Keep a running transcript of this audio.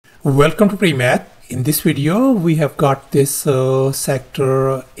Welcome to PreMath. In this video we have got this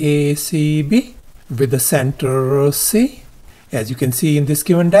sector ACB with the center C, as you can see in this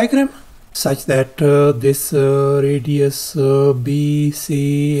given diagram, such that this radius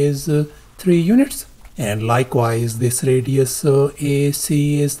BC is 3 units, and likewise this radius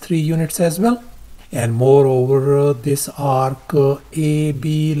AC is 3 units as well, and moreover this arc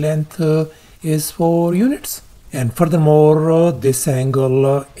AB length is 4 units. And furthermore, this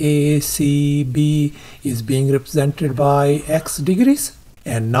angle ACB is being represented by x degrees.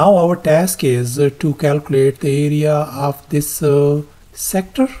 And now our task is to calculate the area of this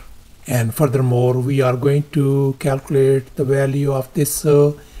sector. And furthermore, we are going to calculate the value of this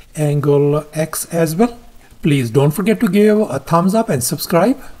angle x as well. Please don't forget to give a thumbs up and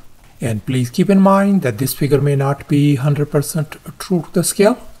subscribe. And please keep in mind that this figure may not be 100% true to the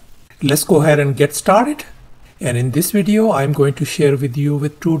scale. Let's go ahead and get started. And in this video, I'm going to share with you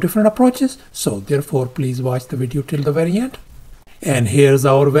with 2 different approaches. So therefore, please watch the video till the very end. And here's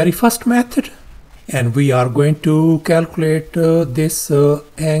our very first method. And we are going to calculate this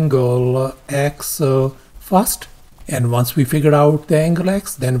angle x first. And once we figure out the angle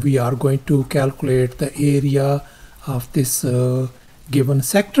x, then we are going to calculate the area of this given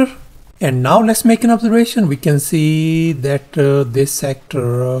sector. And now let's make an observation. We can see that this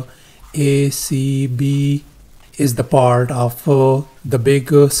sector ACB is the part of the big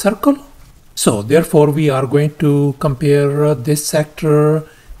circle. So therefore we are going to compare this sector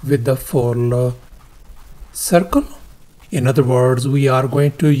with the full circle. In other words, we are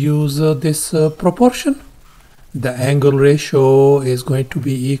going to use this proportion. The angle ratio is going to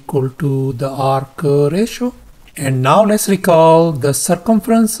be equal to the arc ratio. And now let's recall the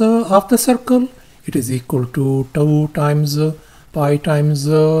circumference of the circle. It is equal to 2 times pi times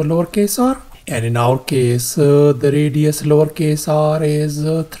lowercase r. And in our case, the radius lowercase r is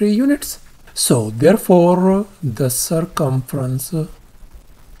 3 units. So therefore, the circumference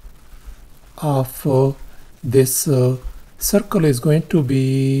of this circle is going to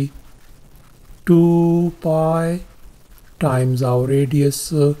be 2 pi times our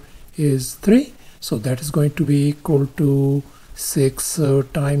radius is 3. So that is going to be equal to 6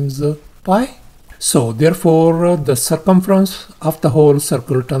 times pi. So therefore, the circumference of the whole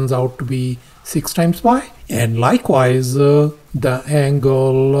circle turns out to be 6 times pi. And likewise, the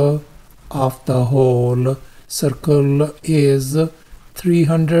angle of the whole circle is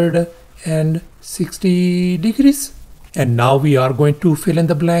 360 degrees. And now we are going to fill in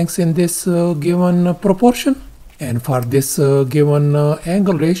the blanks in this given proportion. And for this given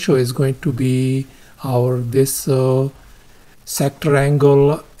angle ratio is going to be this sector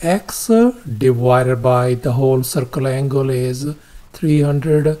angle x divided by the whole circle angle is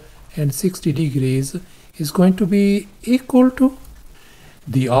 360 degrees is going to be equal to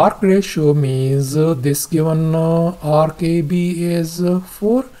the arc ratio, means this given arc AB is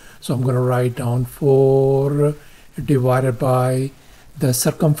 4. So I'm going to write down 4 divided by the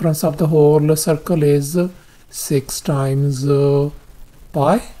circumference of the whole circle is 6 times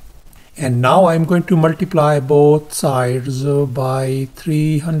pi. And now I'm going to multiply both sides by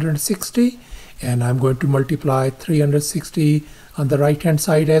 360, and I'm going to multiply 360 on the right hand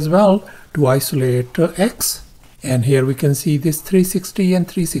side as well to isolate x. And here we can see this 360 and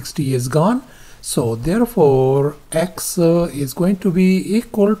 360 is gone. So therefore x is going to be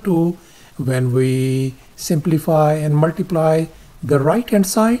equal to, when we simplify and multiply the right hand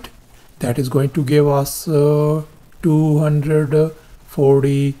side, that is going to give us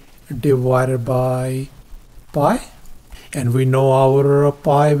 240 divided by pi. And we know our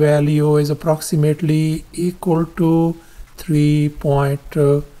pi value is approximately equal to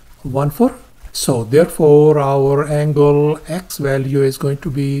 3.14. So therefore our angle x value is going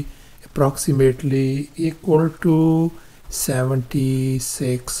to be approximately equal to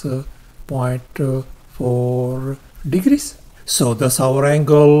 76.4 degrees. So thus our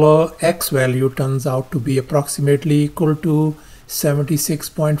angle x value turns out to be approximately equal to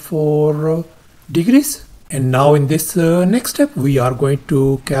 76.4 degrees. And now in this next step, we are going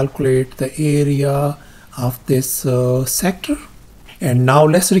to calculate the area of this sector. And now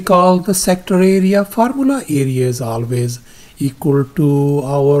let's recall the sector area formula. Area is always equal to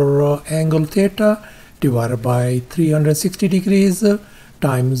our angle theta divided by 360 degrees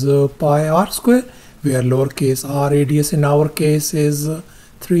times pi r square, where lowercase r radius in our case is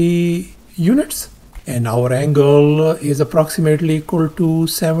 3 units. And our angle is approximately equal to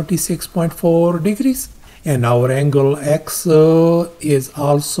 76.4 degrees. And our angle x is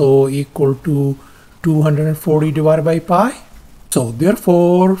also equal to 240 divided by pi. So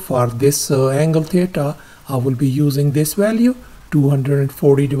therefore, for this angle theta, I will be using this value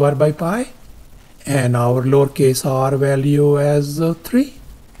 240 divided by pi, and our lowercase r value as 3.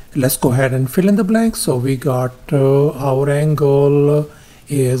 Let's go ahead and fill in the blanks. So we got our angle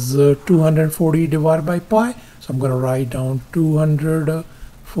is 240 divided by pi. So I'm going to write down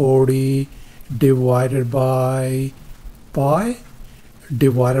 240 divided by pi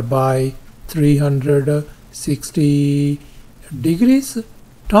divided by 360 degrees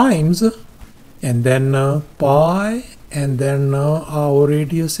times, and then pi, and then our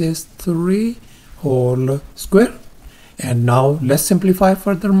radius is 3 whole square. And now let's simplify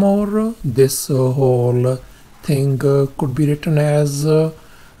furthermore. This whole thing could be written as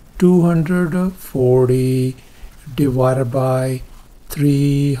 240 divided by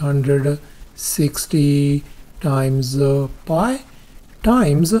 360 times pi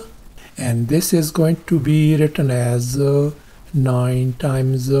times, and this is going to be written as 9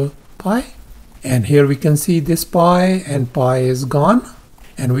 times pi. And here we can see this pi, and pi is gone,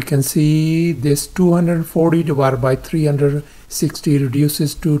 and we can see this 240 divided by 360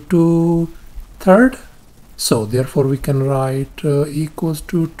 reduces to 2/3. So therefore we can write equals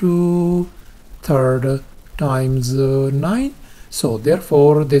to 2/3 times 9. So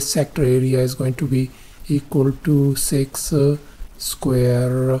therefore this sector area is going to be equal to 6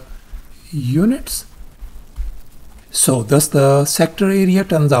 square units. So thus the sector area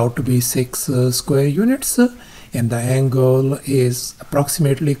turns out to be 6 square units, and the angle is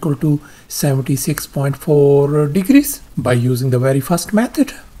approximately equal to 76.4 degrees by using the very first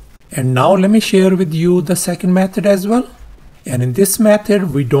method. And now let me share with you the second method as well. And in this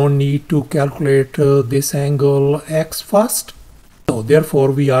method we don't need to calculate this angle x first. So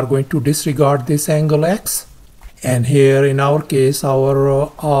therefore we are going to disregard this angle x. And here in our case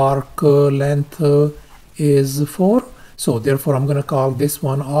our arc length is 4. So therefore I'm going to call this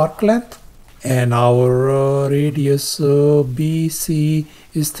one arc length. And our radius BC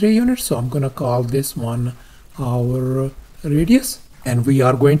is 3 units. So I'm going to call this one our radius. And we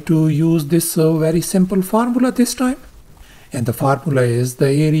are going to use this very simple formula this time. And the formula is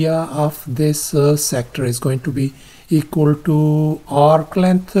the area of this sector is going to be equal to arc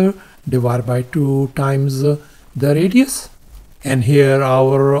length divided by 2 times the radius. And here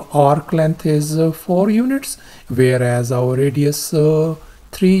our arc length is 4 units, whereas our radius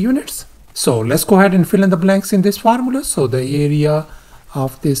 3 units. So let's go ahead and fill in the blanks in this formula. So the area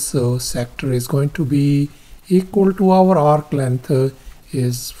of this sector is going to be equal to our arc length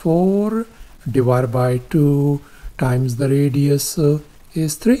is 4 divided by 2 times the radius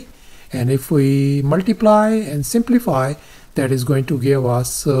is 3. And if we multiply and simplify, that is going to give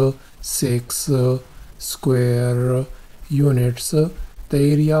us 6 square units, the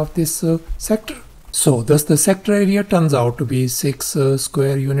area of this sector. So thus the sector area turns out to be 6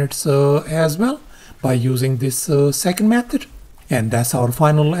 square units as well by using this second method. And that's our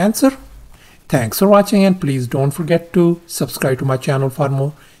final answer. Thanks for watching, and please don't forget to subscribe to my channel for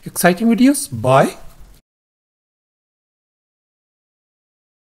more exciting videos. Bye.